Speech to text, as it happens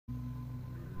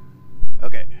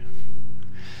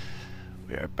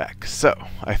We are back. So,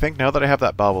 I think now that I have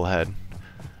that bobblehead,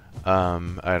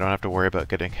 I don't have to worry about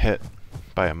getting hit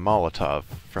by a Molotov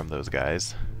from those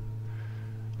guys.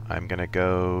 I'm gonna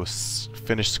go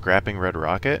finish scrapping Red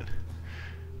Rocket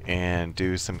and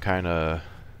do some kind of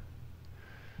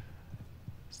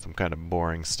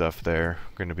boring stuff there.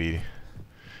 We're gonna be,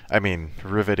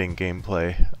 riveting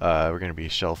gameplay. We're gonna be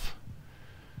shelf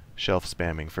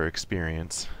spamming for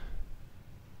experience.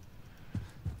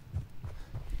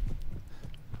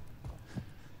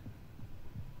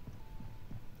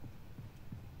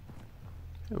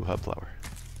 Ooh, hub flower.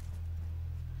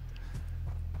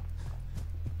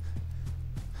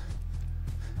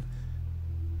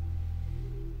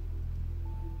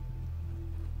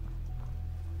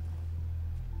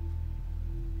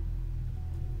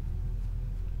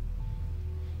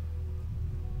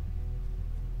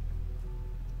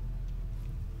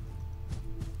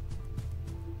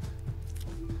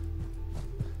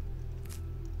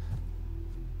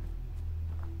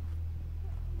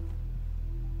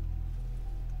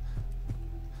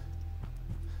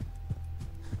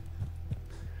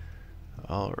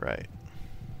 All right.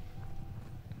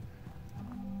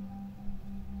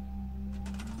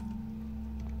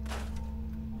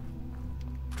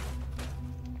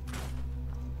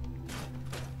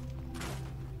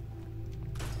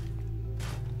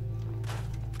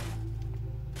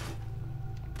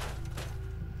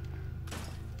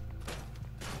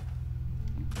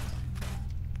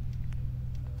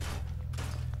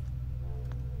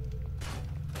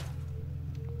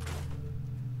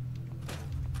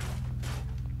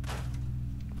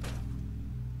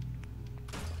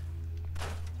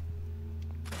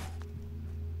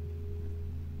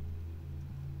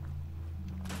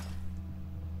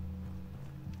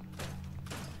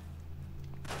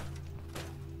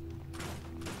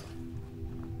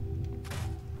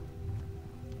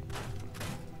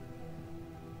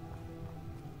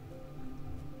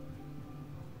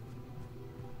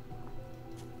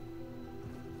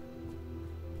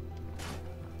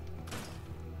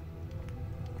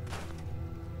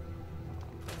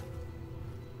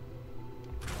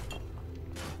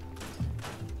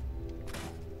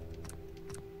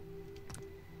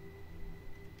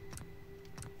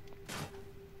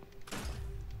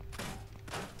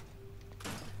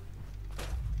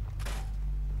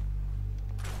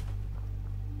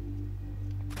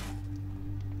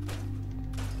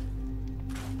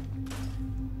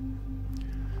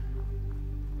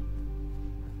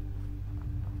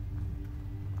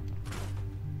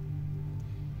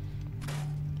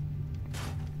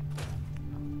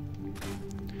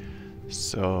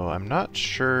 So I'm not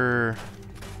sure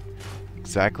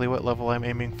exactly what level I'm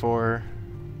aiming for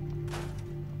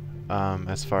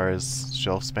as far as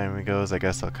shelf spamming goes. I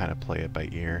guess I'll kind of play it by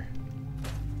ear.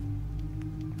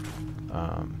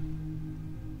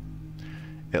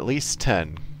 At least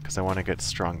 10, because I want to get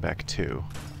strong back 2.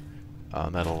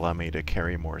 That'll allow me to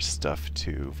carry more stuff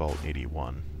to Vault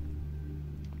 81.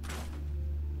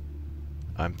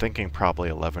 I'm thinking probably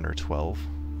 11 or 12.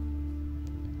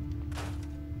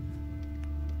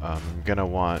 I'm gonna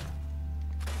want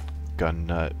Gun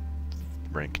Nut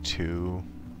rank 2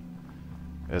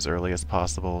 as early as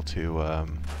possible to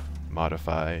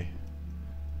modify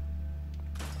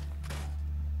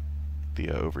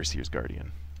the Overseer's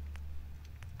Guardian.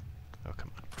 Oh, come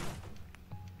on.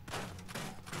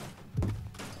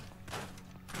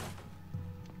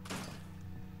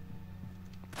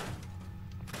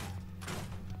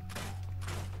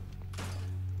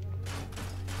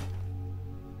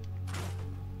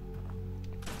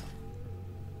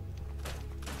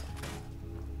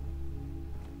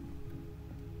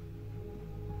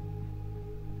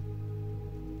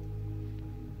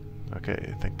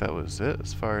 Okay, I think that was it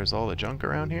as far as all the junk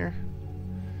around here.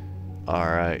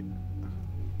 Alright.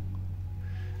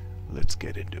 Let's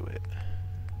get into it.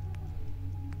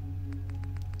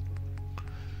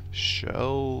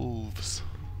 Shelves.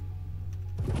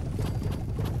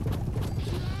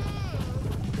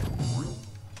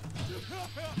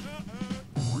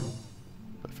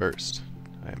 But first,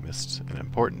 I missed an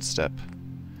important step,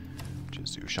 which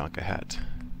is Ushanka hat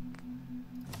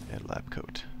and lab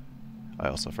coat. I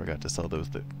also forgot to sell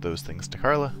those things to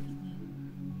Carla,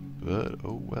 but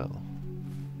oh well.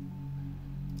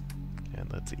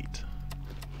 And let's eat.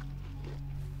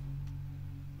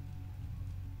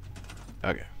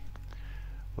 Okay,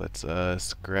 let's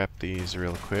scrap these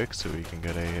real quick so we can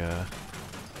get a.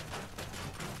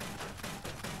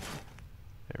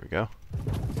 There we go.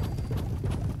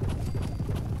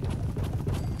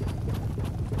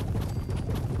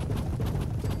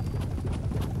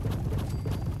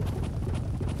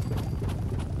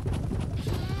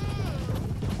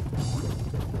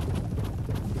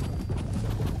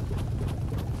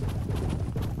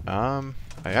 I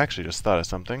actually just thought of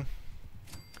something.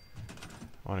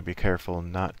 I want to be careful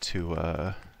not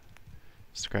to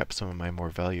scrap some of my more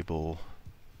valuable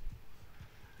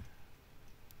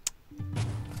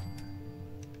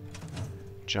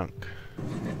junk.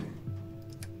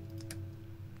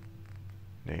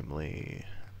 Namely,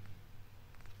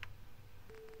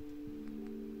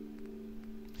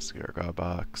 cigar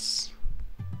box.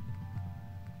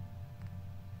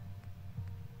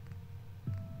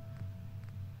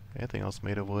 Anything else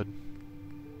made of wood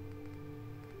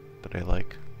that I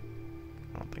like?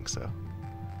 I don't think so.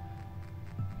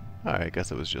 Alright, I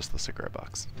guess it was just the cigar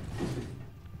box.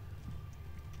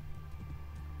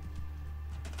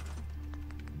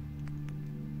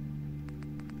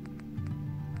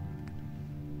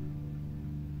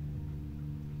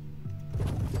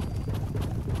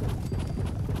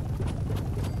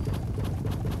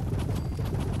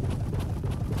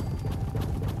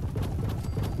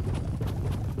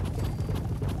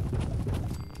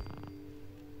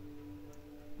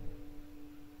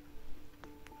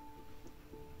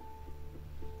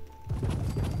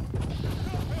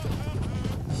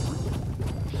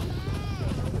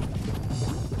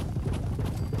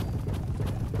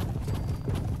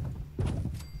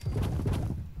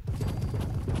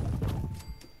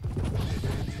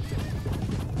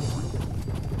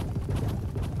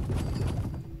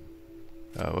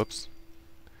 Oh, whoops.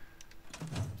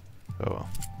 Oh well.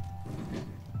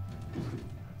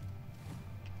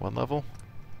 One level?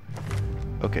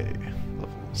 Okay,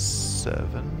 level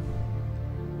 7.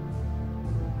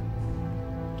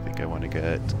 I think I want to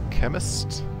get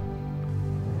Chemist.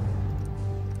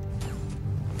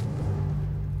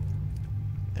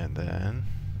 And then,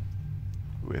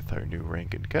 with our new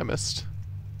rank in Chemist...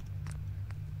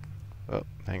 Oh,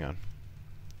 hang on.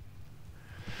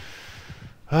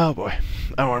 Oh boy.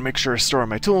 I want to make sure I store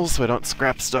my tools so I don't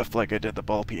scrap stuff like I did the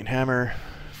ball peen hammer.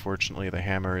 Fortunately, the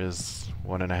hammer is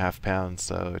 1.5 pounds,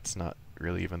 so it's not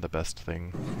really even the best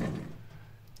thing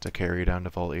to carry down to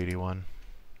Vault 81.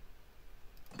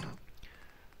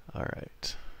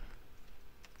 Alright.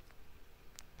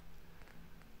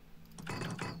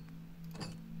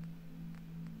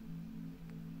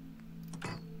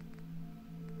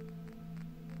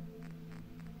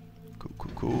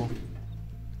 Cool.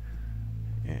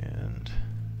 And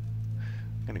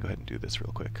I'm gonna go ahead and do this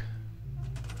real quick.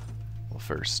 Well,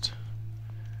 first,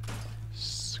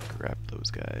 scrap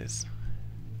those guys,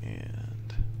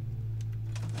 and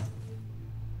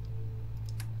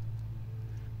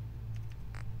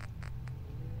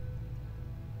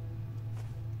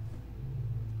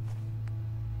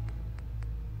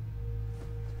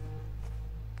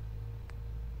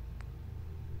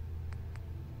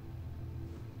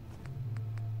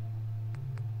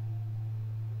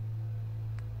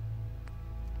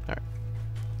alright.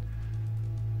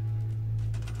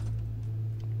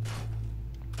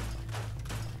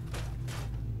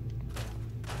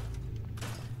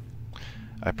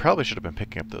 I probably should have been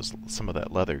picking up some of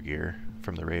that leather gear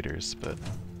from the raiders, but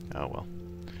oh well.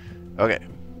 Okay.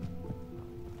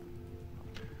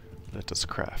 Let us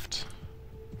craft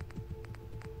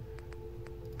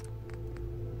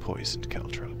poisoned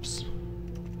caltrops.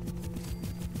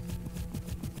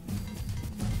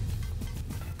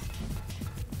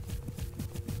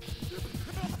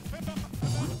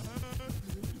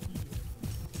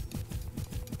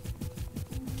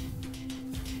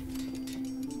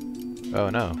 Oh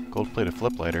no, gold-plated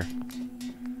flip lighter.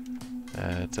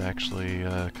 It's actually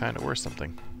kind of worth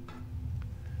something.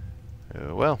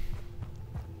 Well,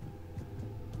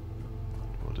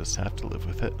 we'll just have to live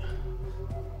with it.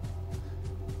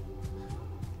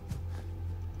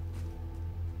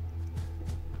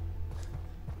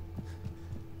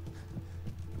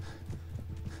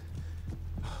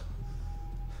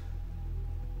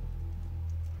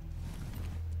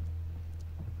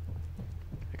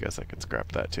 I guess I could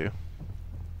scrap that too.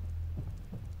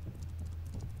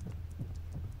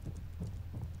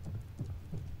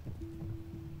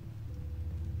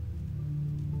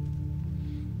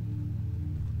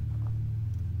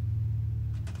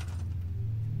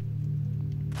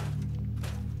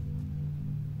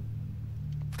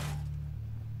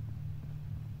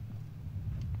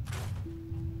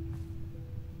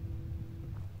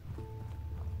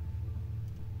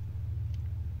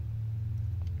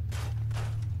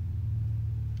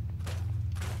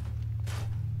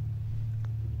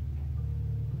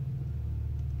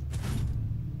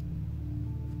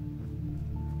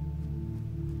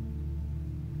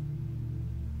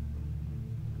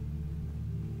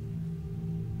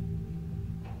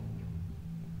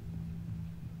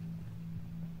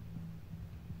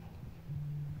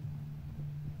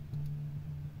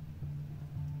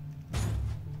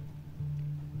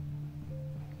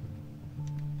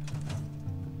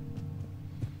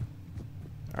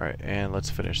 Alright, and let's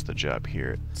finish the job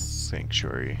here at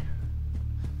Sanctuary.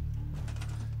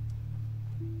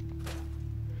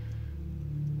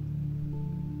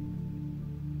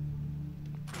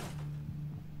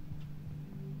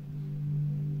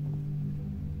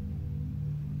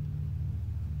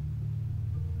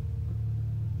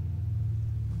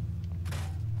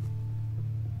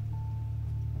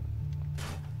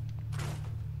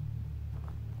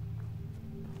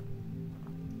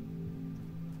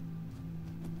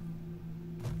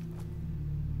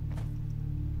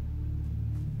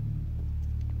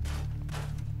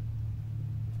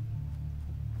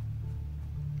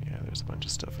 There's a bunch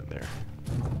of stuff in there.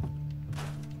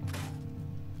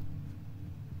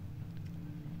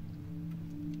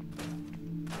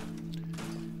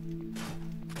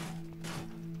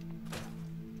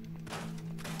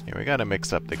 Yeah, we gotta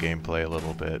mix up the gameplay a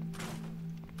little bit.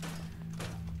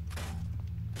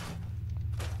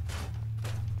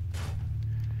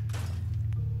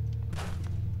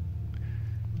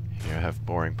 You have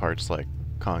boring parts like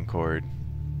Concord.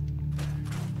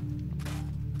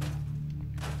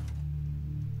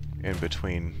 In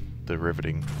between the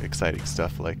riveting, exciting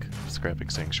stuff like scrapping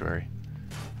Sanctuary.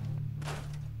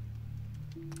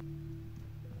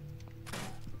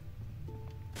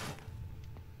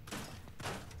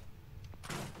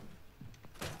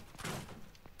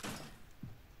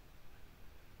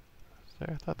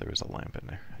 I thought there was a lamp in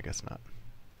there. I guess not.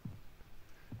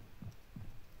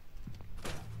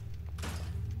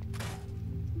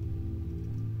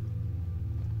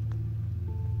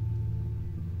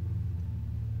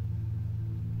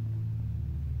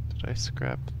 Did I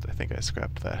scrap? I think I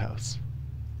scrapped that house.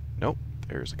 Nope,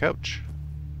 there's a couch.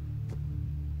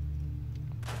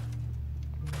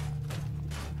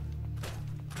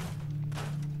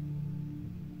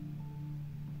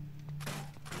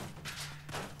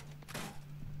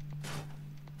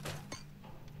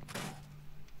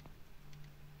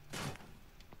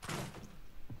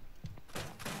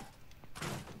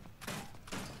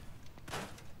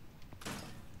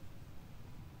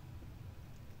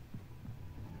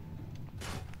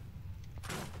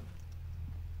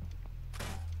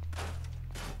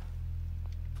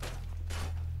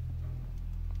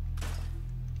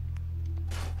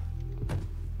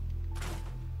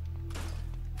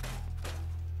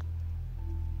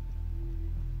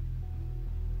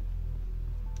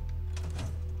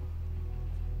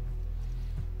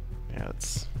 Yeah,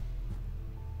 let's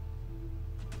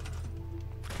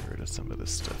get rid of some of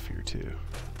this stuff here too.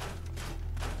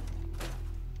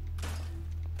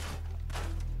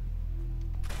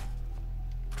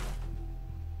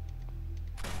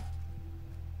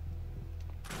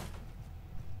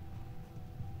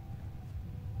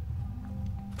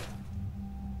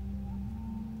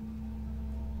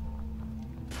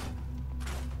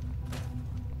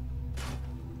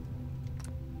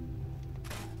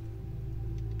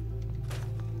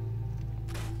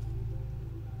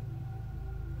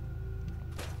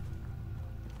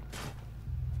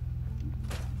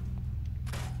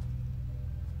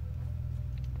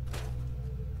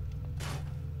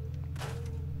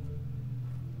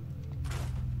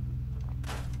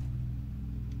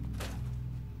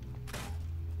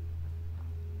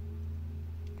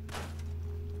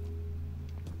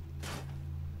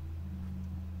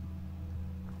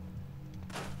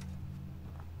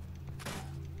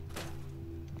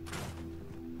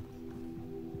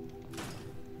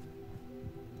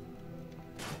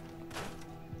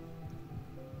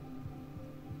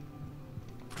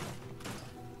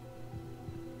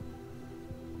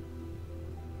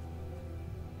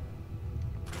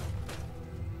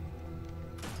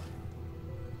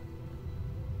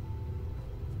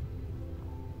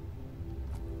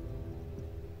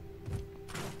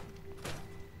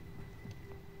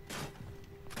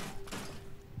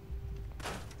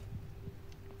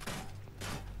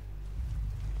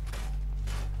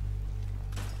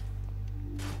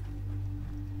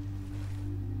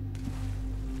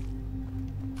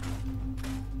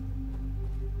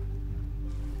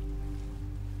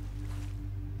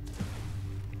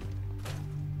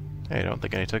 Hey, I don't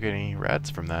think I took any rats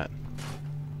from that.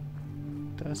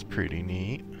 That's pretty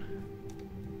neat.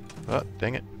 Oh,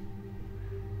 dang it.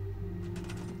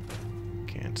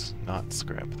 Can't not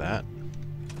scrap that.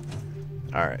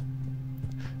 Alright.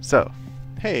 So,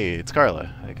 hey, it's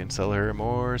Carla. I can sell her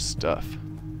more stuff.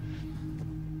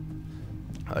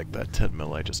 I like that 10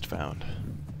 mil I just found.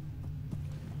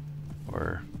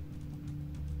 Or...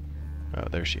 oh,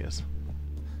 there she is.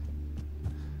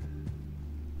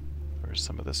 There's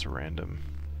some of this random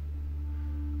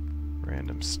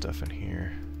stuff in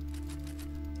here.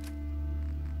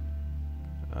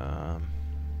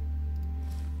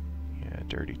 Yeah,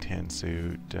 Dirty tan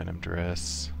suit, denim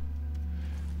dress.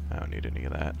 I don't need any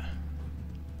of that.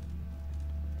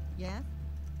 Yeah?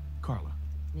 Carla.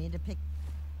 Need to pick.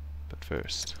 But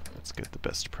first, let's get the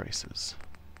best prices.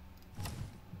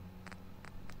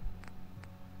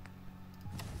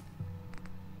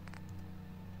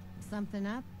 Something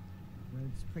up?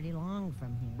 Road's pretty long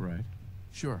from here. Right.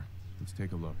 Sure. Let's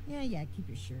take a look. Yeah, keep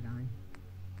your shirt on.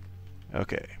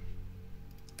 Okay.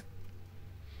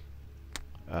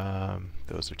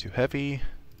 Those are too heavy.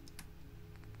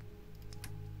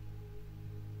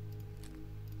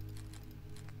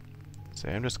 So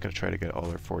I'm just gonna try to get all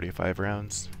their 45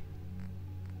 rounds.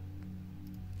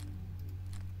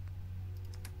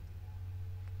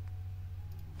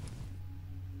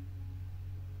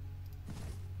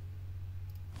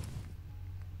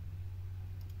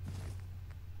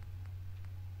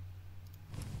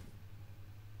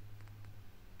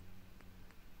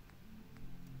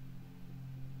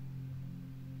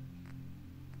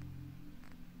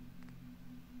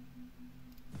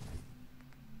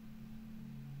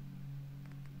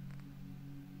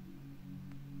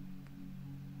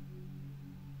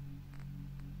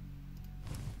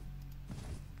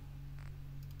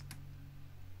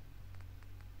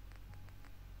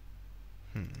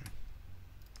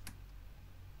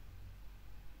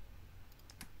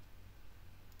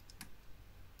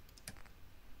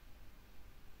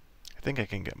 I think I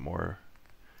can get more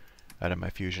out of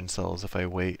my fusion cells if I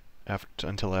wait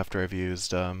until after I've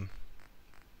used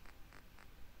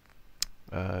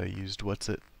what's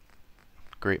it?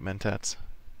 Great Mentats.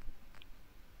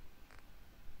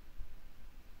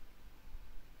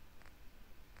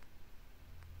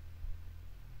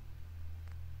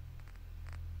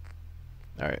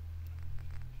 Alright.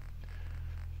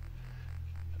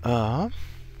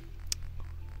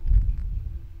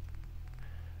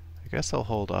 I guess I'll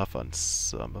hold off on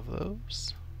some of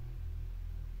those.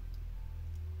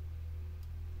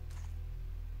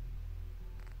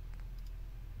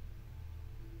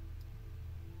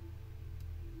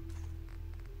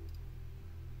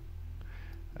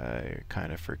 I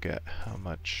kind of forget how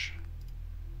much.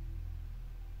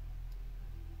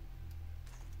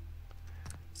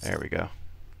 There we go.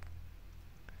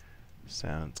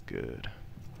 Sounds good.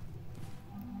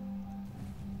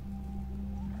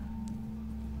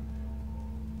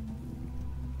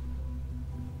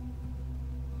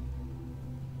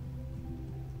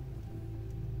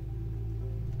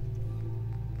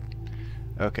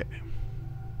 Okay.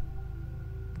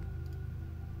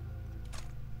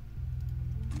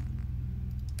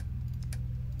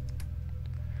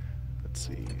 Let's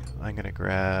see. I'm gonna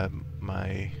grab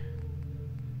my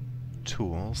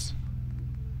tools.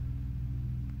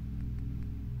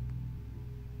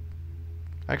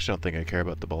 I actually don't think I care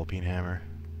about the ball peen hammer.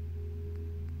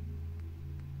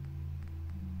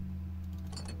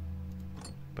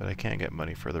 But I can get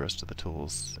money for the rest of the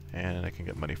tools, and I can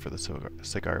get money for the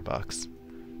cigar box.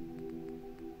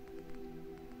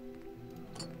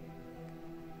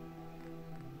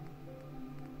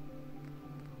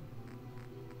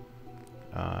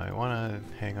 I want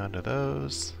to hang on to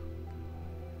those.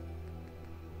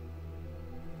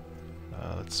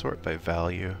 Let's sort by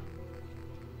value.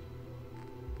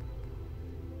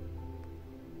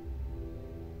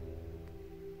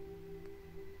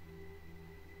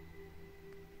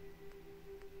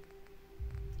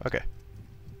 Okay.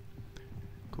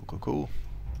 Cool.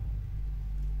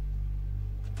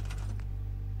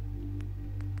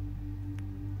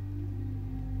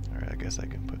 Alright, I guess I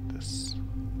can put this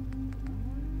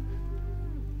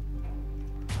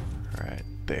right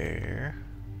there.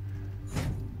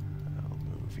 I'll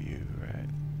move you right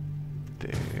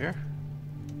there.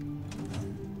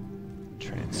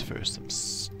 Transfer some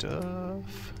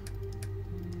stuff.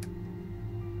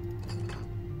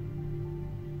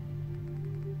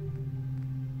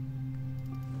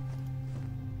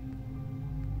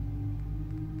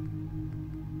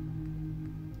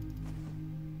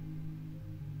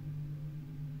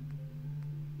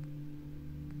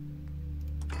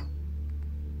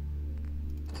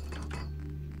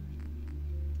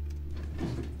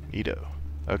 Neato.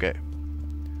 Okay.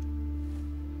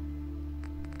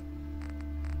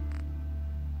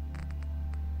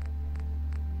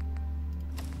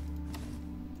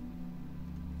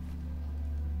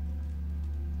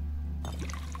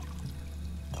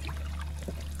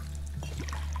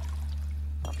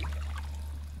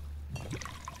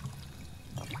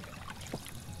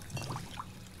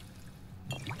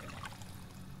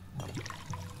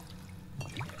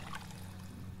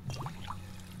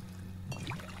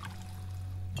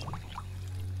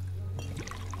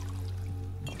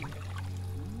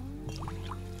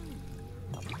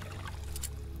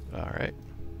 Alright.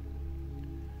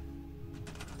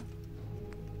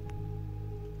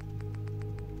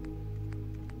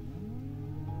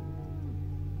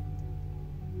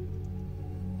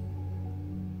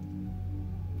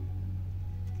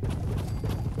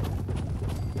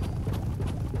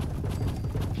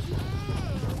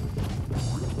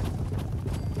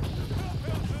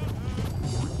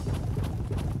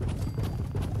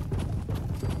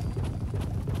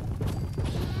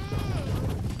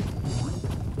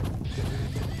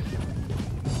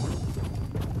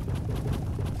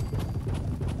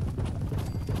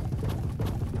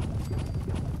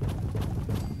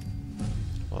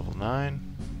 Level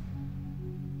 9.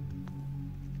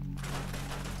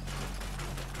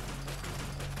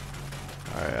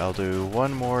 Alright, I'll do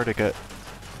one more to get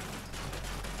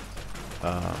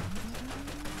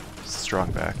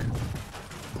strong back.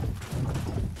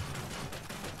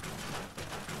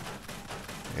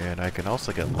 And I can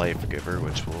also get Life Giver,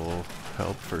 which will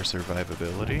help for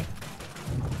survivability.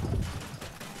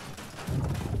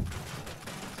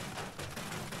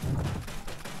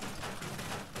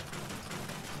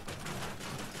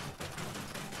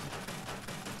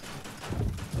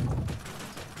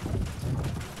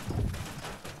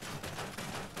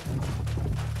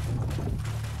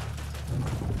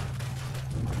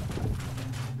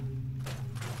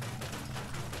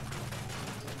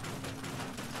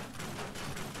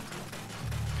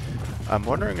 I'm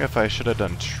wondering if I should have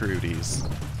done Trudy's.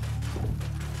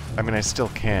 I mean, I still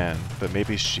can, but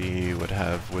maybe she would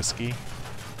have whiskey.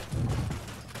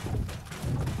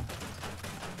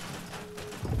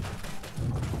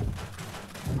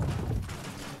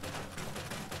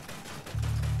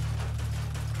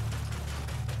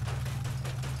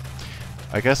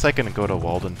 I guess I can go to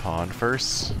Walden Pond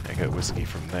first and get whiskey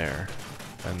from there.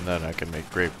 And then I can make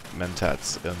grape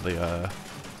mentats in the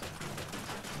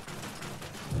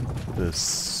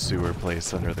sewer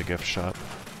place under the gift shop.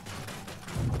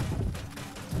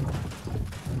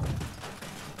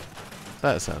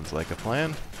 That sounds like a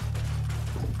plan.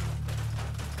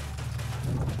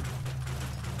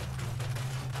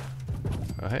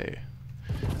 Oh hey.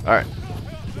 Alright.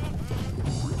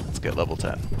 Let's get level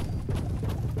 10.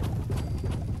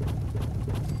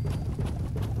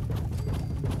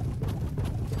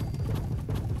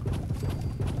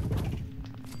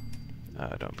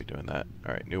 Don't be doing that.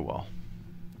 Alright, new wall.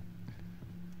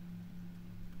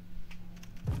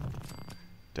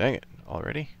 Dang it,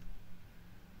 already?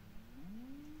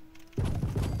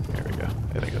 There we go.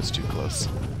 I think I was too close.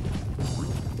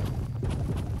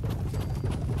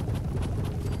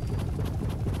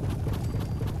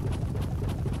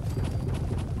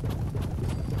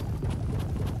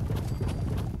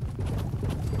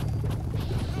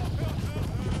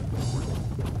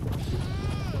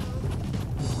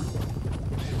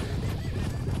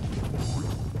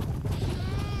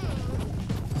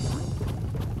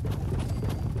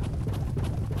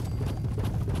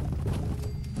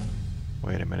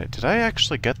 Wait a minute, did I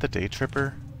actually get the Day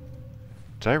Tripper?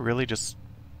 Did I really just...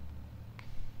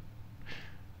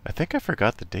 I think I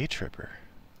forgot the Day Tripper.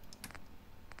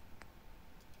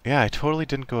 Yeah, I totally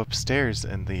didn't go upstairs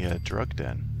in the drug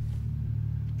den.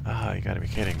 Ah, you gotta be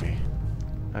kidding me.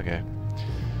 Okay.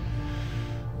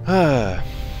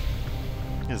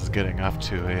 This is getting off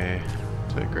to a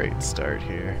great start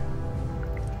here.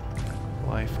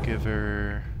 Life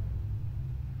Giver.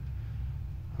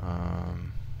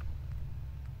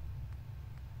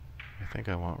 I think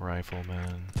I want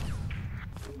Rifleman.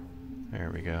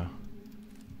 There we go.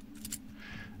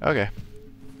 Okay.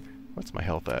 What's my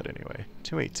health at anyway?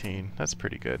 218. That's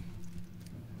pretty good.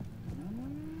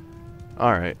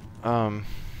 Alright.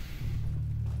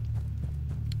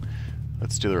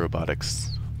 Let's do the robotics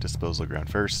disposal ground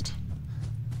first.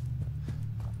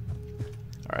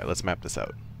 Alright, let's map this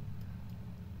out.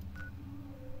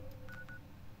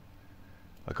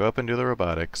 I'll go up and do the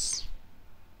robotics.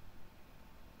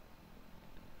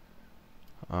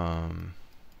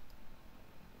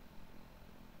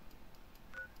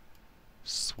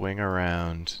 Swing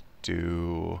around,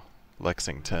 do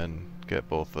Lexington, get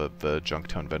both of the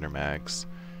Junktown vendor mags,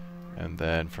 and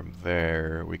then from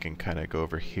there we can kind of go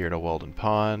over here to Walden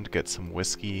Pond, get some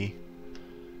whiskey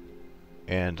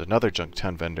and another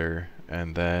Junktown vendor,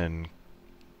 and then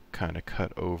kind of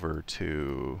cut over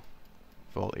to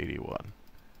Vault 81.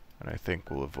 And I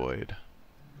think we'll avoid,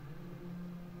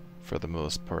 for the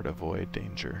most part, avoid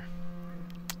danger.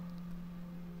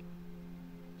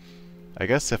 I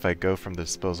guess if I go from the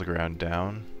disposal ground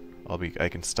down, I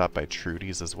can stop by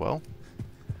Trudy's as well.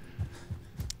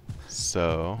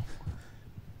 So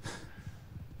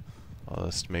I'll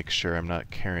just make sure I'm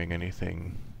not carrying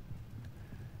anything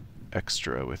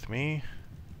extra with me.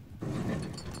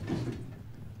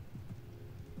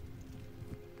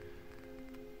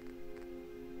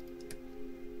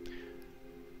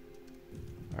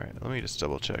 Let me just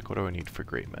double check. What do I need for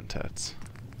great mentats?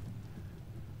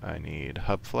 I need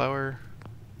hub flour,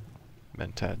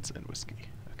 mentats, and whiskey.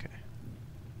 Okay.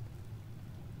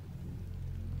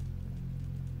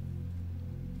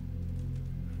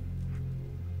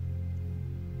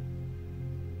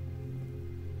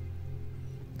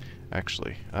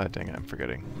 Actually, dang it, I'm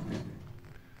forgetting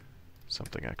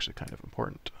something actually kind of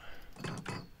important.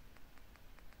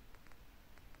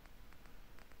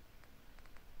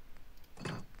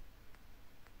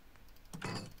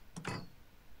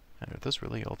 And are those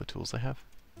really all the tools I have?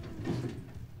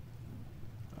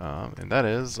 And that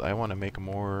is, I want to make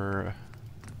more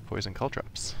poison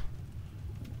caltrops.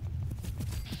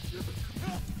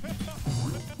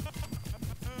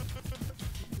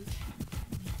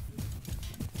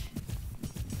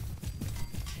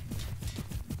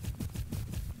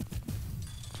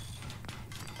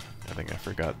 I think I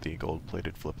forgot the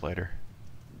gold-plated flip lighter.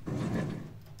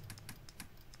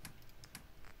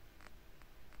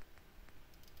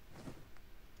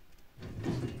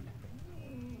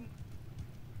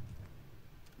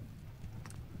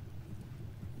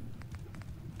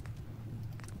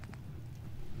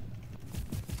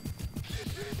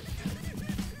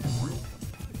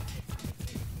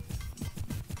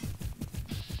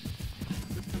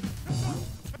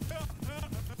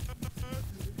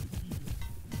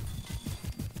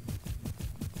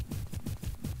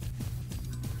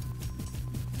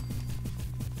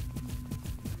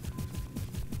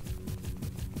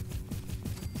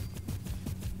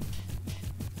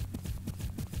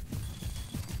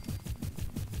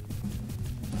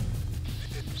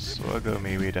 So I'll go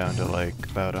maybe down to like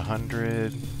about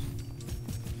 100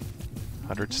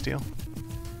 steel.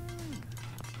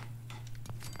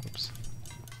 Oops.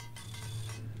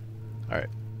 Alright,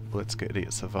 let's get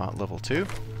Idiot Savant level 2.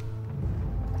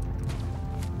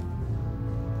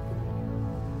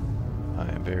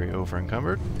 I am very over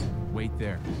encumbered. Wait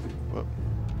there. Whoop.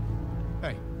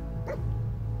 Hey,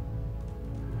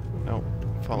 No,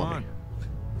 follow come me. on.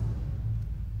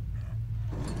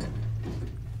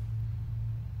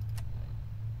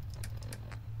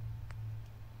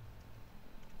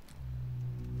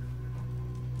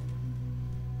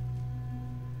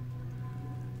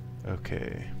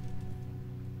 Okay.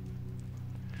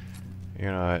 You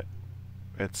know what?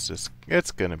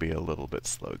 It's gonna be a little bit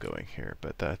slow going here,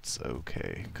 but that's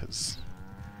okay, because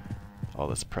all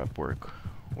this prep work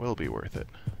will be worth it.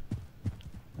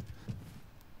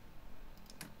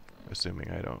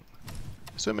 Assuming I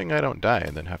don't die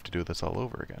and then have to do this all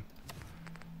over again.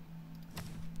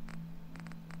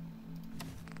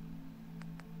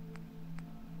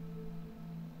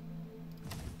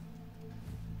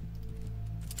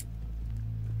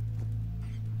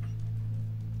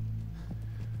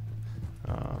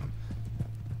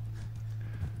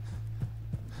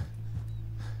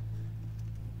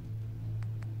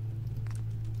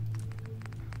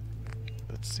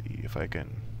 Let's see if I can...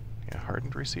 Yeah,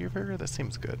 hardened receiver? That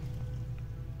seems good.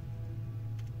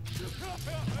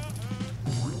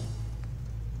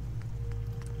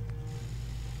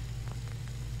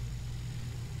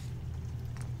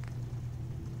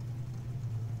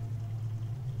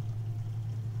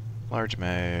 Large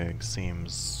mag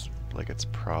seems like it's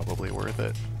probably worth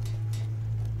it.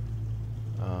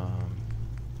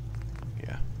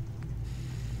 Yeah.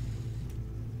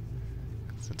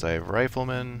 Since I have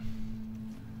Rifleman,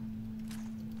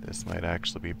 this might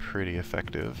actually be pretty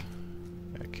effective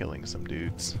at killing some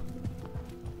dudes.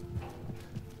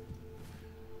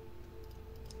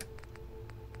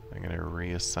 I'm gonna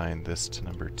reassign this to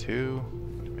number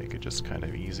 2 to make it just kind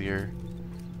of easier.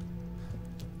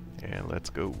 And let's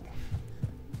go.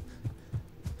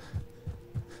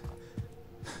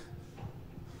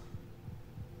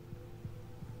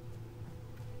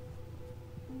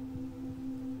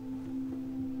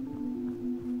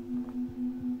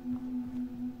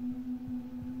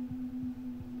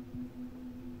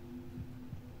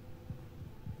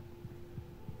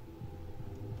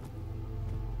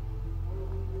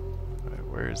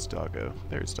 Where's Doggo?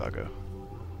 There's Doggo.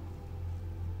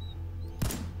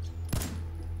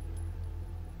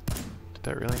 Did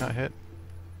that really not hit?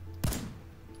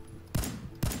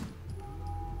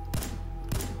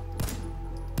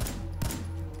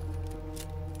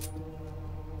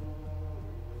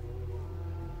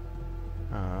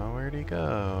 Oh, where'd he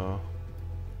go?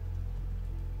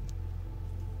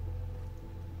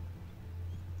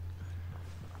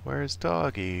 Where's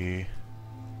Doggy?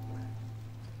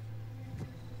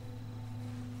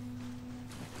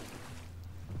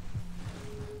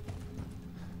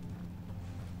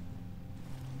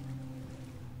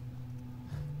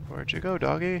 Where'd you go,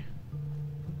 doggy?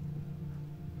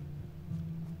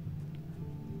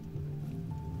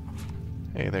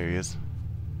 Hey, there he is.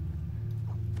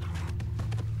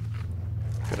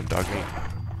 Get him, dog meat.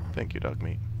 Thank you, dog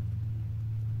meat.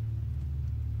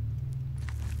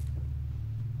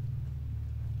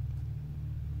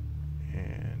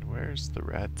 And where's the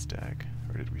rad stack?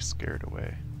 Or did we scare it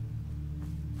away?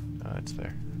 Oh, it's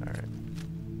there. Alright.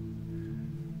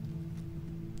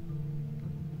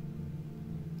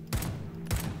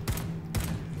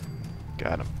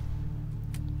 Got him.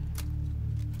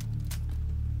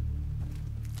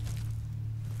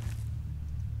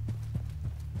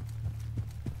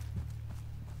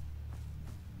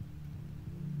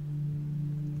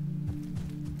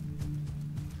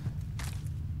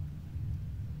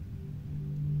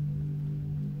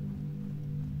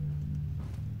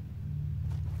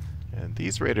 And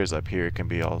these raiders up here can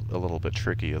be a little bit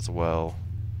tricky as well.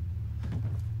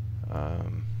 I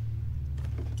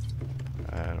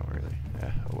don't really...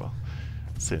 oh well.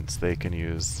 Since they can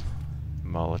use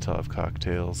Molotov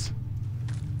cocktails.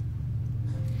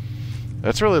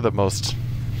 That's really the most...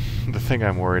 the thing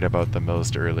I'm worried about the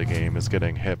most early game is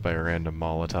getting hit by a random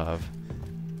Molotov.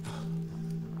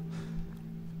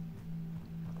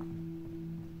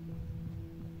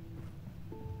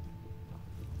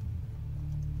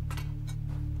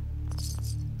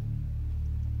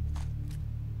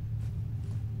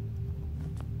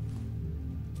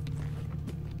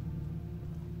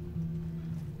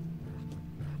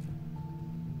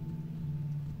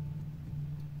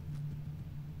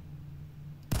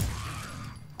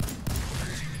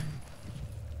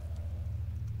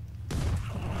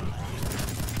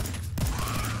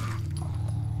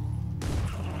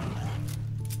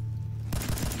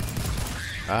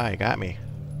 Ah, he got me.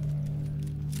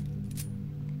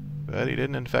 But he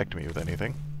didn't infect me with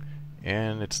anything.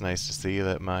 And it's nice to see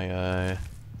that my,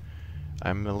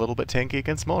 I'm a little bit tanky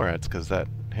against mole rats, because that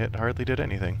hit hardly did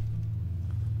anything.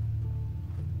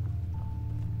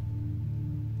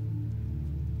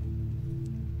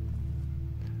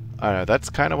 I don't know, that's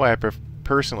kind of why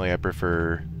personally I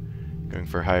prefer going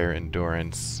for higher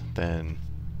endurance than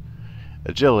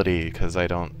agility, because I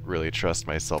don't really trust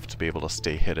myself to be able to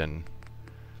stay hidden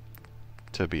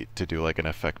to do like an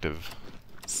effective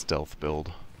stealth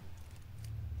build.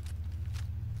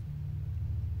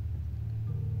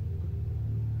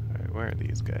 Alright, where are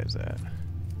these guys at?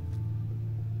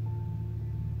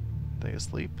 They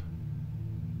asleep?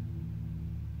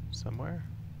 Somewhere?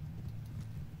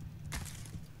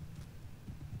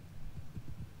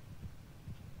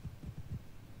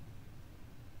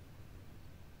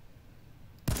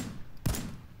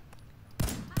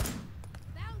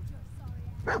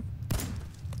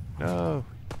 No,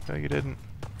 no you didn't.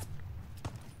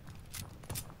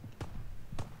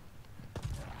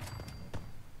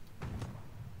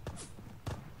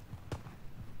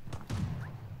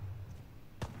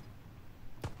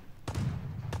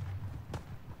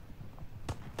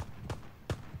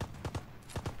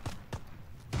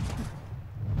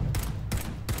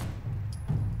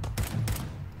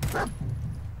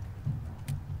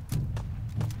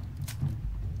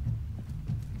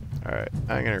 Alright,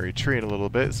 I'm going to retreat a little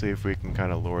bit, see if we can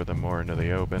kind of lure them more into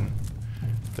the open.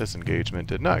 This engagement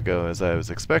did not go as I was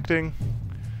expecting,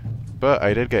 but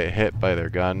I did get hit by their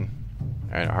gun,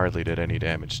 and it hardly did any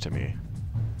damage to me.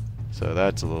 So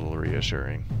that's a little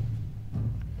reassuring.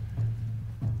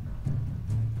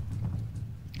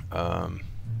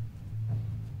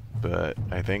 But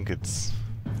I think it's...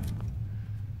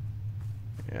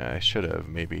 yeah, I should have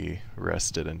maybe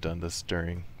rested and done this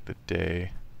during the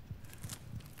day.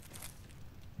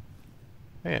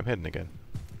 Hey, I'm hidden again.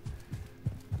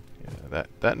 Yeah,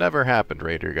 that never happened,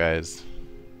 Raider guys.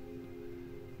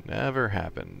 Never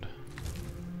happened.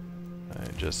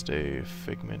 I'm just a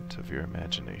figment of your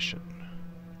imagination.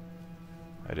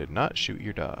 I did not shoot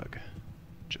your dog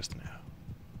just now.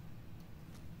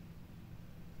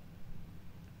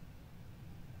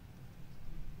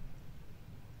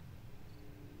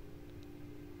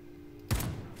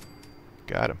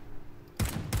 Got him.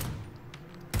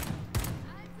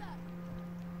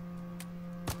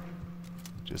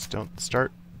 Just don't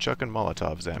start chucking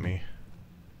Molotovs at me.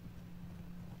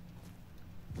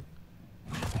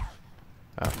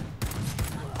 Oh.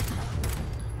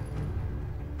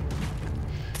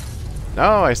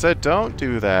 No, I said don't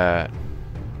do that.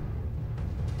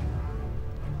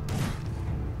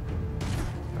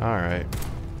 Alright.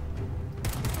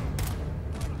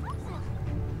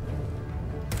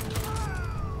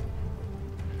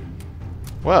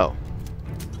 Well.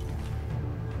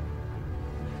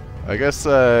 I guess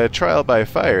trial by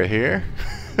fire here.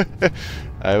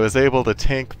 I was able to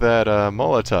tank that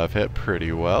Molotov hit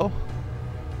pretty well.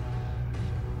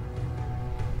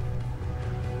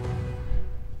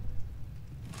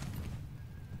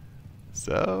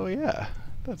 So yeah,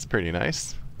 that's pretty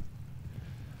nice.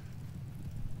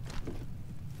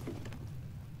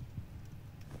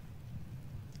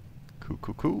 Cool,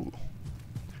 cool, cool.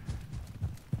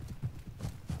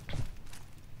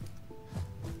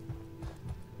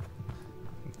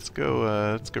 Let's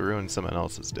go ruin someone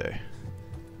else's day.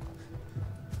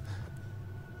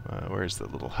 Where's the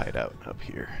little hideout up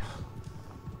here?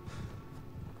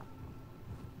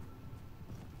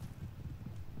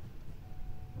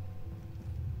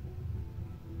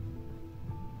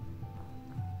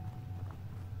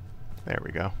 There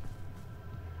we go.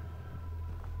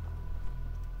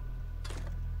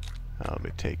 I'll be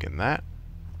taking that.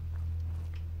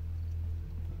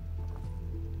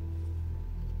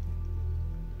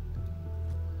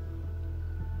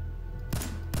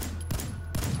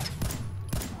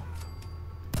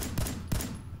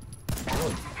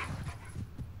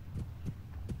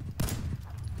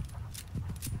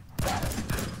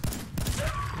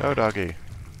 Go, doggy.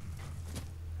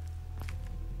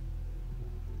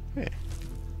 Hey.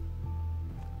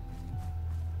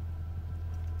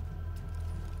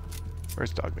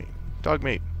 Where's dog meat? Dog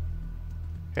meat!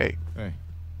 Hey. Hey.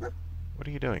 What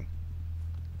are you doing?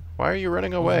 Why are you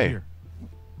running Over away? here.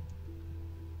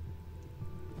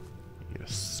 You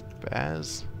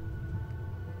spaz.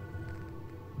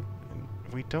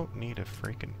 And we don't need a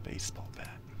freaking baseball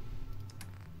bat.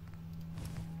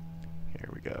 Here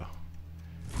we go.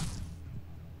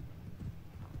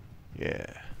 Yeah.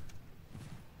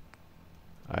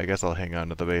 I guess I'll hang on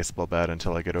to the baseball bat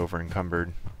until I get over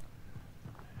encumbered.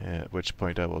 At which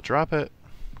point I will drop it.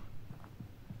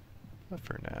 But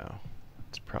for now,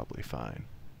 it's probably fine.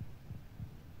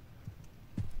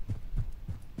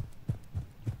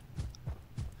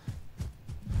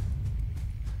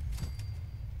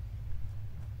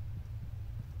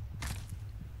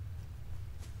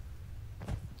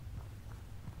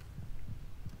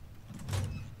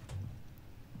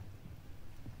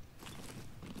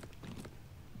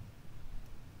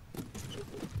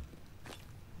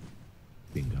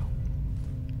 Bingo.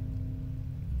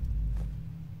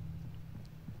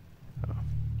 Oh.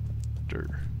 Dirt.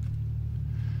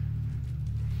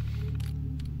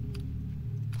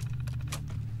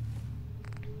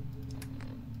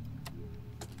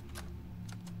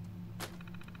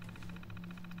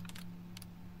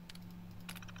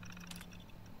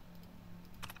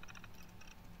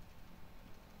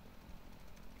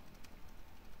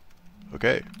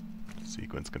 Okay.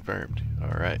 Sequence confirmed.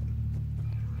 Alright.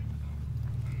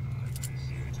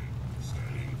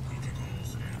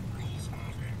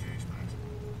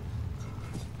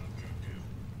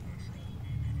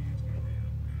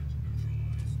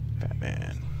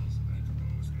 Batman.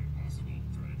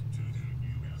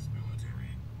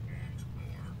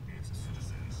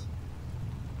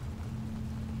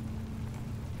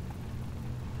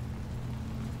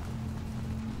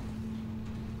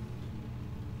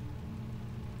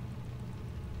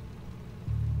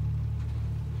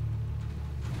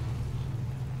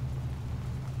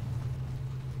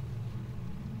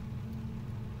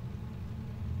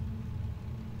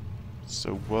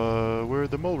 So, where are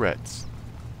the mole rats?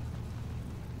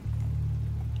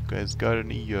 You guys got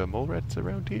any mole rats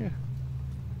around here?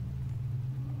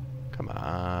 Come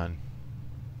on.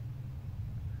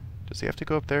 Does he have to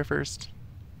go up there first?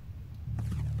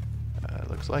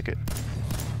 Looks like it.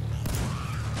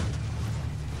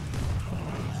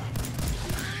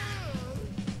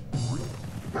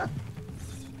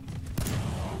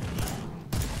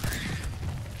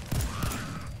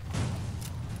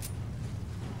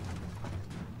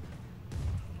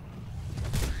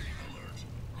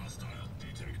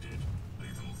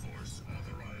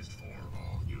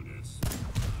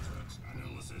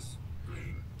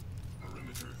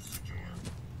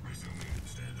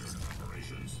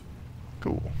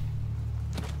 Cool.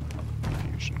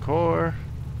 Fusion core.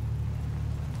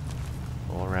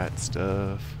 Mole rat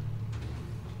stuff.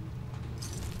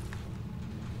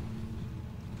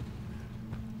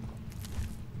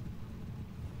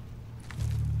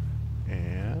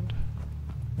 And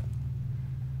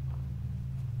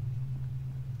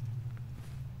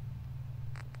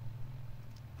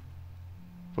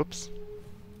whoops.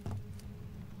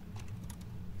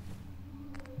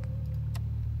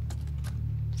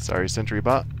 Sorry, Sentry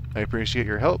Bot. I appreciate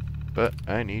your help, but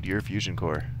I need your fusion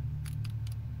core.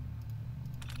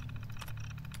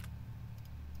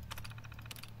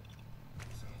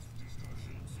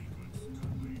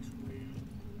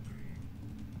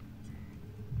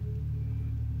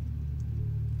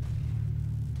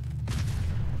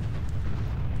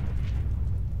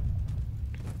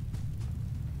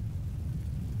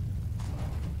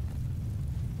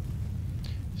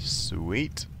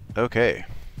 Sweet. Okay.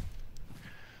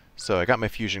 So I got my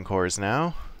fusion cores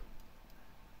now.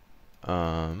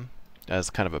 As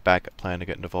kind of a backup plan to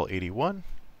get into Vault 81.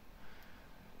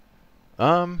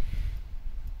 Alright,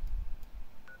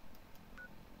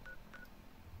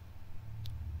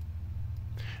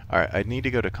 I need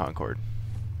to go to Concord.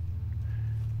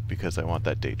 Because I want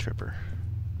that day tripper.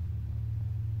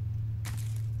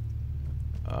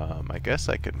 I guess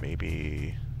I could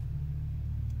maybe...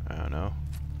 I don't know.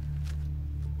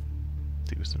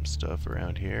 Do some stuff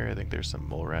around here. I think there's some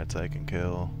mole rats I can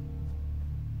kill.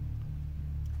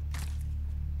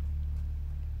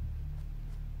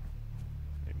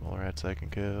 Any mole rats I can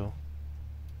kill.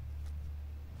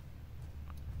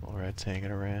 Mole rats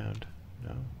hanging around.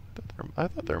 No? I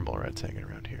thought there were mole rats hanging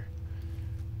around here.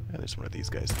 Yeah, there's one of these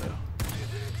guys though.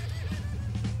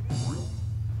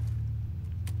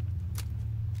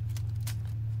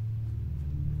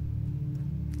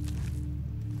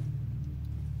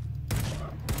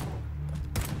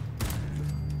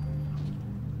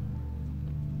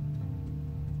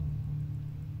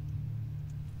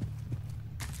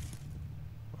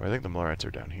 Or I think the mole rats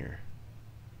are down here.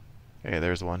 Hey,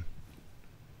 there's one.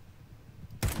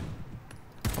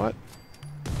 What?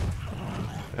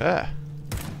 Ah!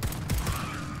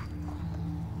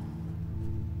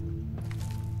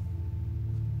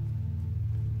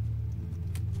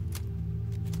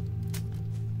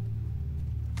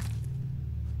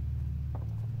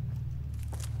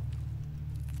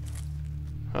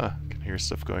 Huh, can hear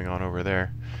stuff going on over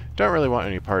there. Don't really want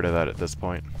any part of that at this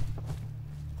point.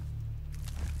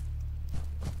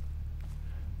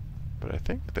 But I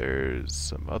think there's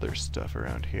some other stuff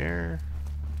around here.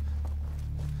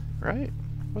 Right?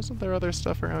 Wasn't there other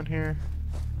stuff around here?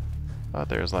 Thought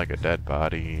there was like a dead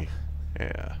body.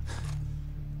 Yeah.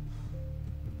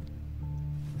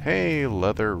 Hey,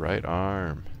 leather right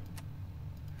arm.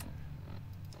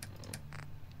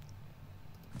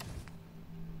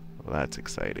 Well, that's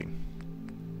exciting.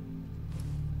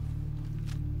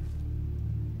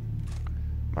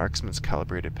 Marksman's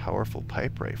calibrated powerful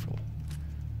pipe rifle.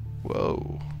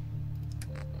 Whoa.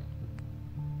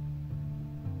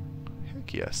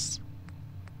 Heck yes.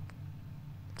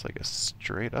 It's like a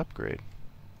straight upgrade.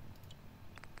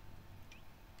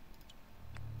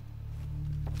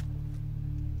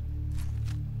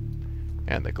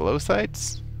 And the glow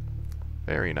sights?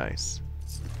 Very nice.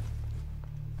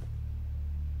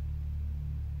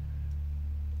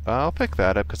 I'll pick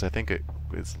that up because I think it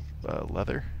is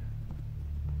leather.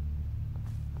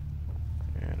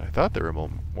 And I thought there were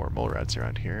more mole rats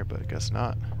around here, but I guess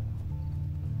not.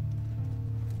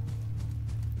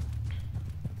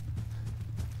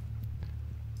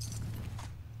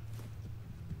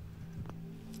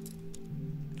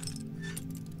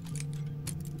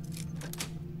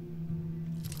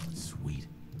 Sweet.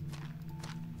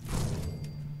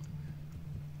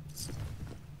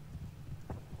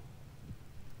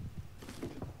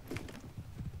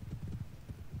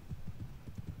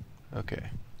 Okay.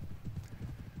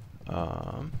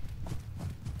 I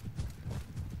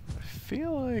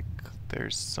feel like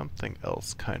there's something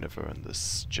else kind of in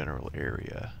this general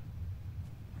area.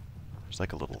 There's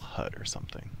like a little hut or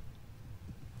something.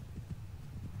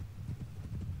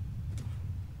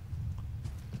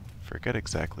 Forget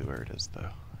exactly where it is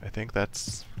though. I think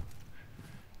that's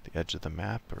the edge of the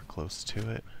map or close to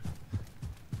it.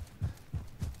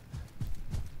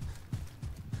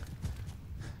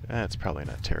 It's probably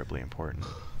not terribly important.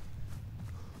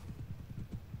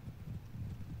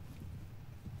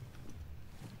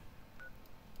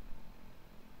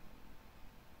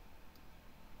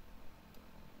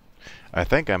 I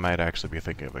think I might actually be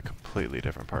thinking of a completely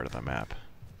different part of the map.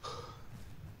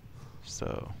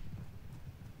 So,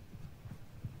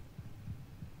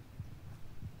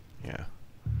 yeah.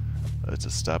 Let's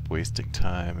just stop wasting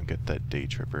time and get that day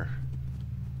tripper.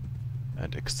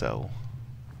 And excel.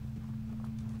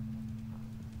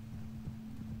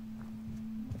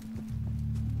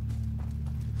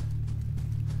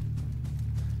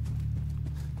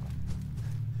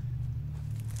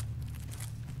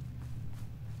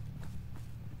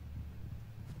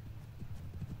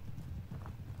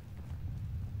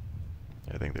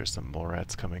 I think there's some mole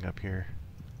rats coming up here.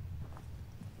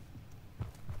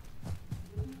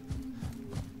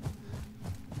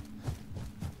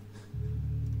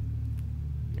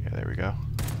 Yeah, there we go.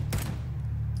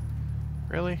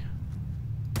 Really?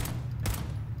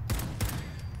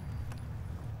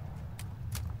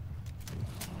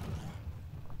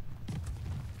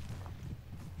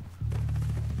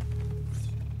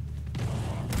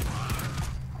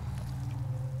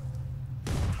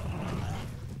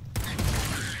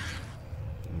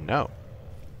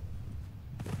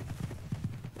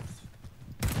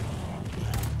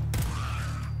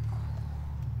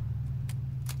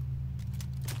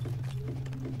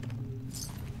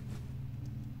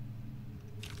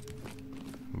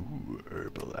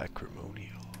 Herbal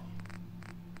acrimonial.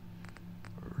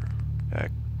 Or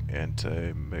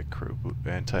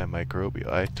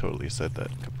antimicrobial. I totally said that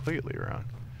completely wrong.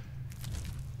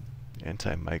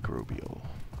 Antimicrobial.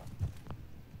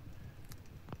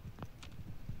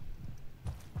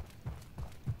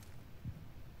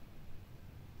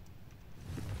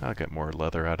 I'll get more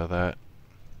leather out of that.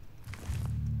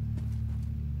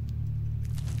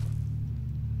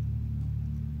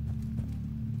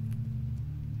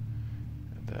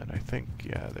 And then I think,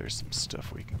 yeah, there's some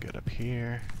stuff we can get up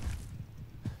here.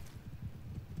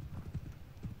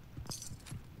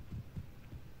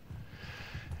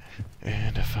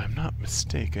 And if I'm not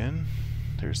mistaken,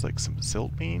 there's like some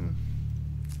silt bean,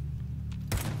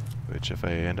 which if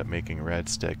I end up making rad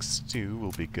stag stew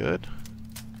will be good.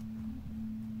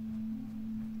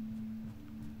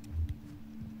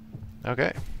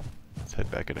 Okay, let's head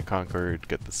back into Concord,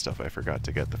 get the stuff I forgot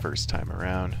to get the first time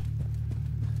around.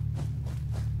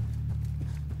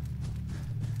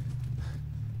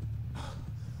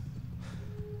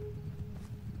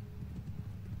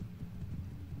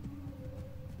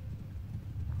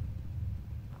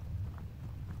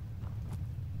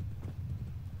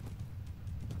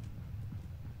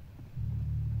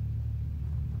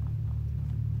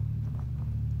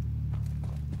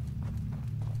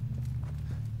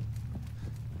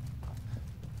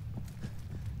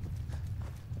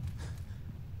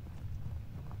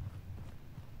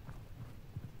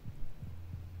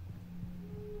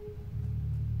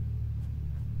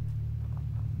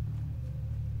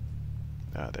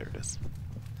 Ah, there it is.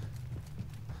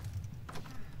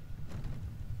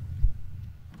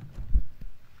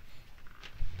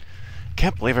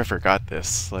 Can't believe I forgot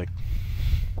this. Like,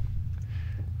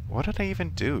 what did I even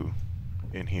do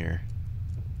in here?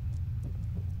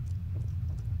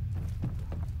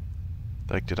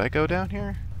 Like, did I go down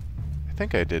here? I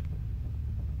think I did.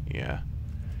 Yeah.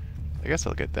 I guess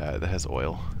I'll get that. That has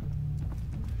oil.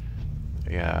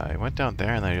 Yeah, I went down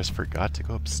there and I just forgot to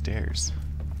go upstairs.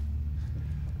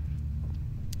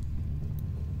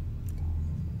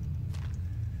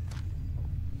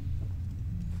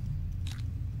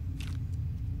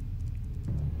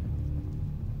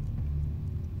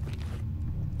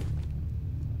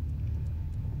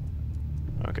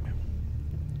 Okay.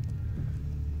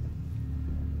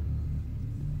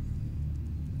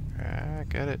 I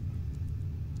get it.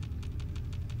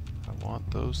 I want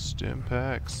those stim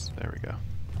packs. There we go.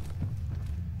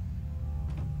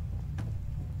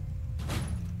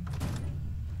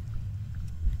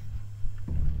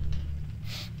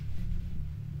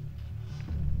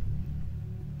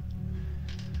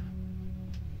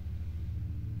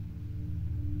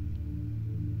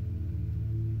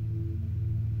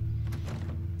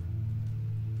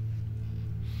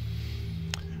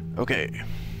 Okay,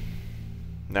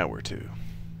 now where to?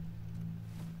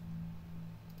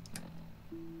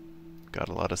 Got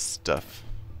a lot of stuff.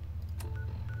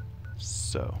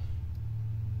 So,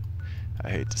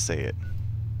 I hate to say it,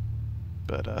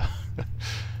 but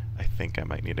I think I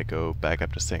might need to go back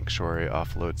up to Sanctuary,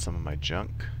 offload some of my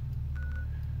junk.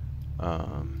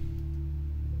 Or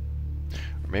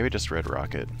maybe just Red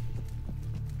Rocket.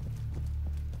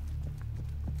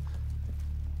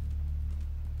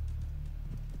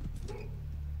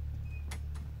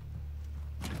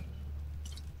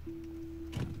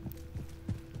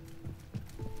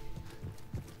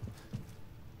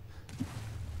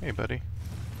 Hey, buddy.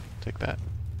 Take that.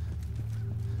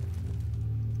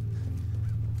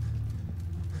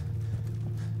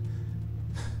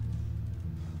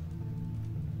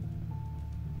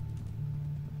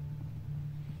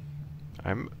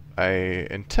 I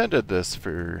intended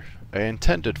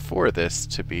for this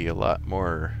to be a lot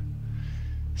more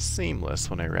seamless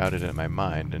when I routed it in my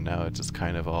mind, and now it's just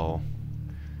kind of all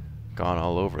gone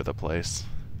all over the place.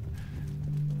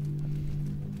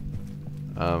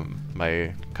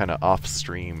 My kind of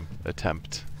off-stream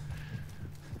attempt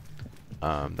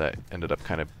that ended up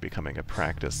kind of becoming a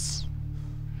practice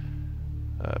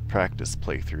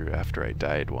playthrough after I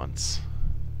died once.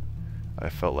 I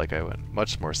felt like I went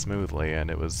much more smoothly,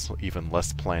 and it was even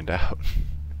less planned out.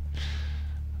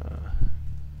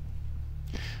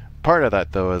 Part of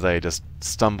that, though, is I just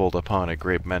stumbled upon a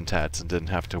Grape Mentats and didn't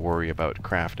have to worry about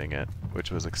crafting it,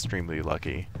 which was extremely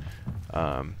lucky.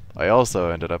 I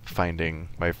also ended up finding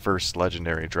my first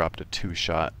legendary dropped a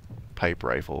 2-shot pipe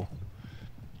rifle,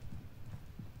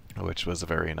 which was a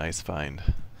very nice find.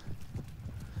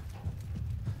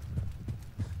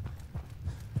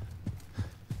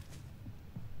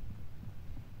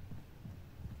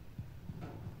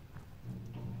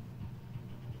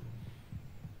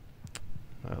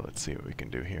 Let's see what we can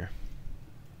do here.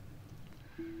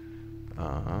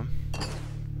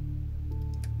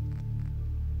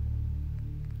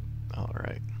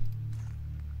 Alright.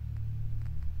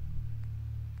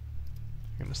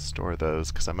 I'm going to store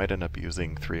those because I might end up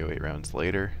using 308 rounds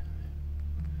later.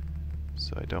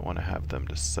 So I don't want to have them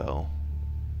to sell.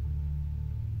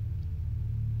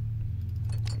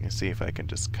 Let me see if I can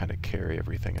just kind of carry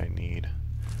everything I need.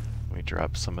 Let me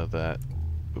drop some of that,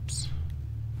 oops,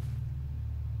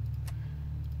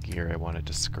 gear I wanted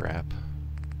to scrap.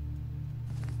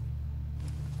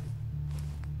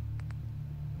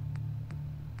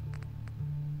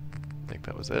 I think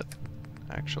that was it,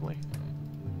 actually.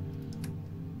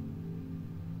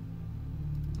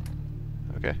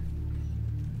 Okay.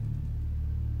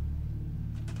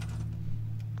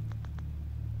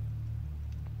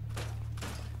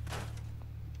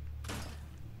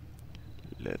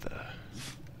 Leather.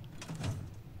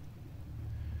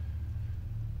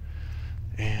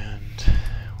 And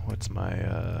what's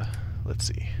my, let's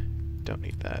see. Don't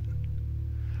need that.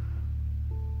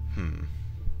 I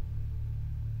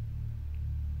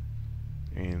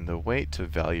mean, the weight to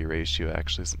value ratio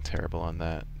actually isn't terrible on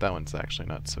that. That one's actually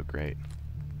not so great.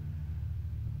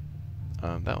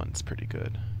 That one's pretty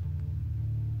good.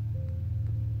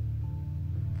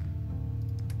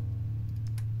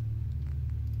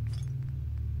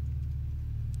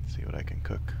 Let's see what I can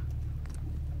cook.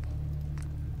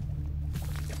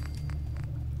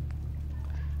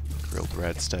 Grilled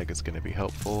red stag is going to be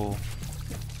helpful.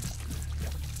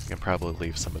 I can probably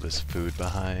leave some of this food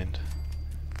behind,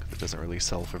 because it doesn't really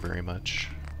sell for very much.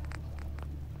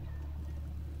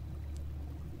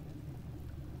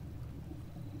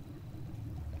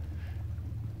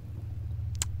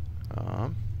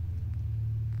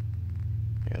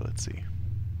 Yeah, let's see.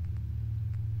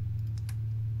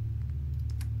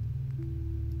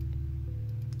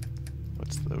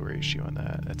 What's the ratio on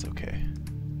that? That's okay.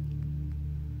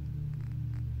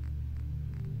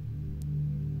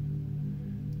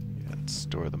 Yeah, let's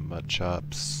store the mud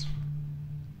chops.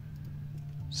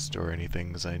 Store any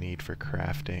things I need for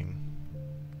crafting.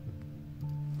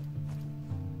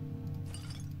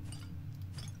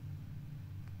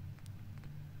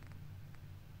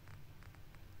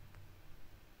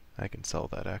 I can sell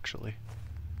that actually.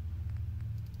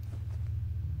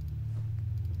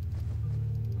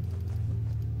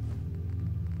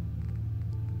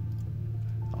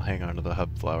 I'll hang on to the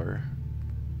hub flower.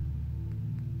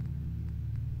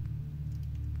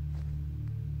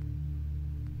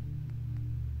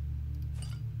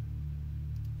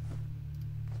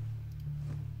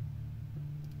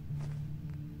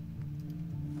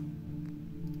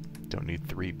 Don't need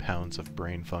 3 pounds of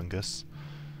brain fungus.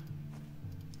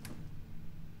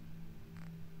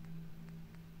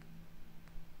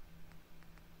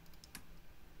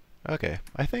 Okay,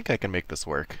 I think I can make this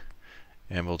work.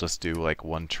 And we'll just do like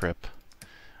one trip.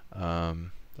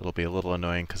 It'll be a little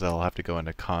annoying because I'll have to go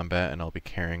into combat and I'll be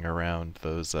carrying around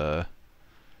those, the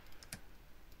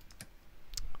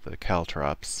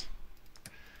caltrops.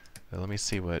 Let me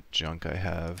see what junk I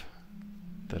have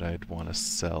that I'd want to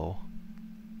sell.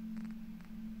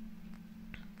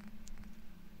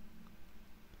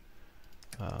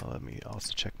 Let me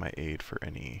also check my aid for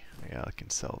any, yeah, I can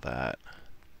sell that.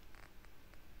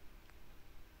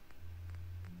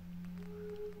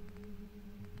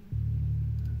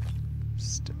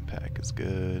 Stim pack is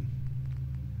good.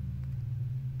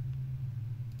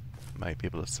 Might be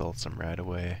able to sell some right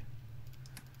away.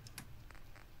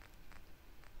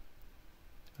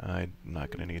 I'm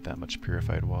not going to need that much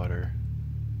purified water.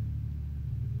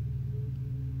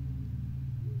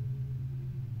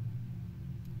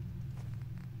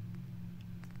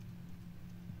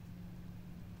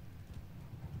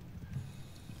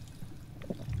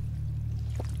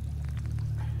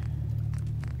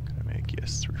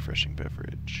 Yes, refreshing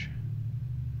beverage.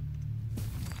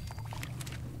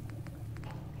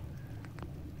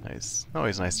 Nice.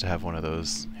 Always nice to have one of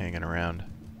those hanging around.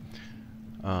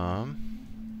 I'll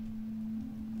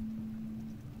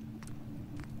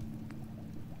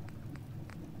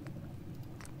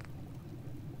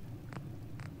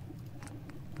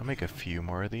make a few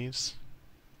more of these.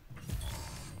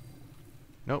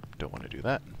 Nope, don't want to do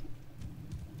that.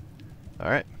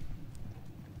 Alright.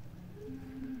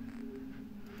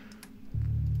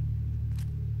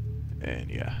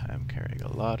 And yeah, I'm carrying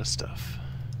a lot of stuff.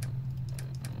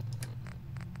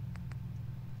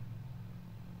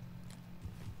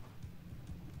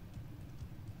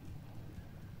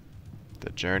 The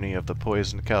journey of the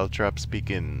poisoned caltrops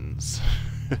begins.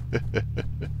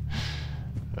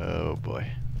 Oh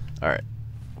boy. Alright,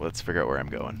 let's figure out where I'm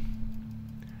going.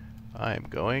 I'm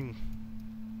going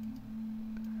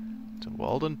to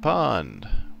Walden Pond,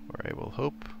 where I will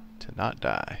hope to not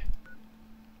die.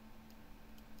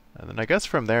 And then I guess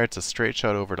from there it's a straight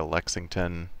shot over to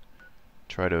Lexington.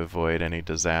 Try to avoid any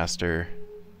disaster.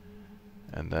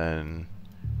 And then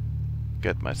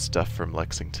get my stuff from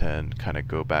Lexington, kind of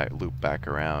go back, loop back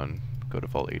around, go to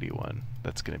Vault 81.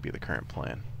 That's going to be the current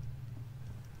plan.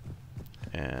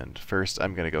 And first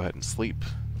I'm going to go ahead and sleep,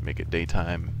 make it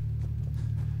daytime,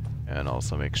 and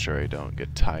also make sure I don't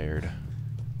get tired.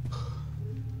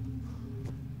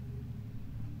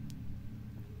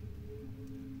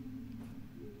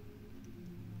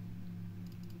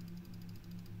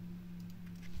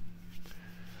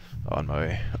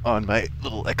 On my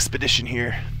little expedition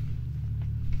here.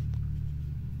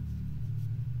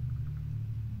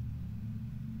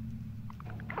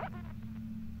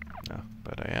 Oh,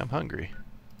 but I am hungry.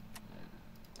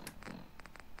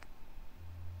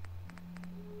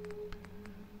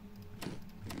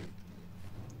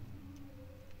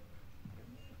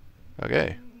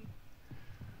 Okay.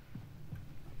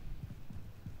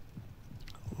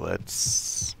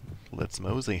 Let's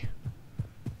mosey.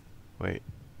 Wait.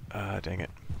 Dang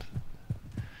it.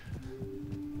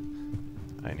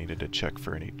 I needed to check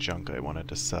for any junk I wanted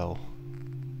to sell.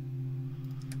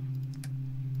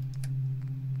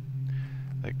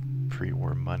 Like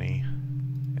pre-war money.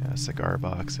 Yeah, cigar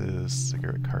boxes,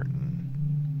 cigarette carton.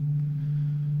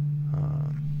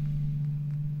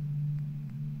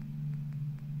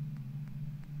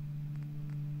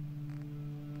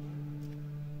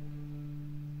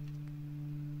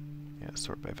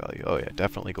 Sort by value. Oh yeah,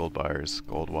 definitely gold bars,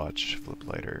 gold watch, flip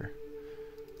lighter.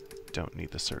 Don't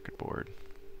need the circuit board.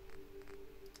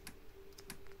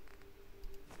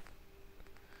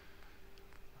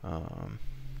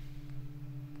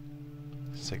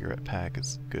 Cigarette pack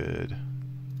is good.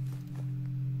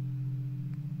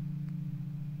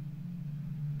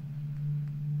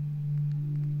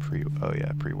 Oh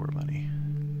yeah, pre-war money.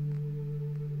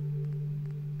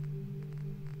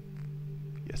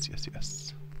 Yes, yes,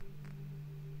 yes.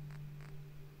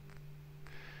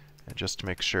 And just to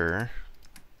make sure,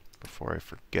 before I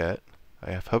forget,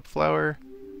 I have hub flower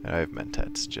and I have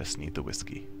mentets, just need the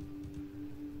whiskey.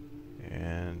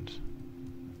 And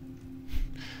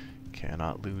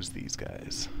cannot lose these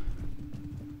guys.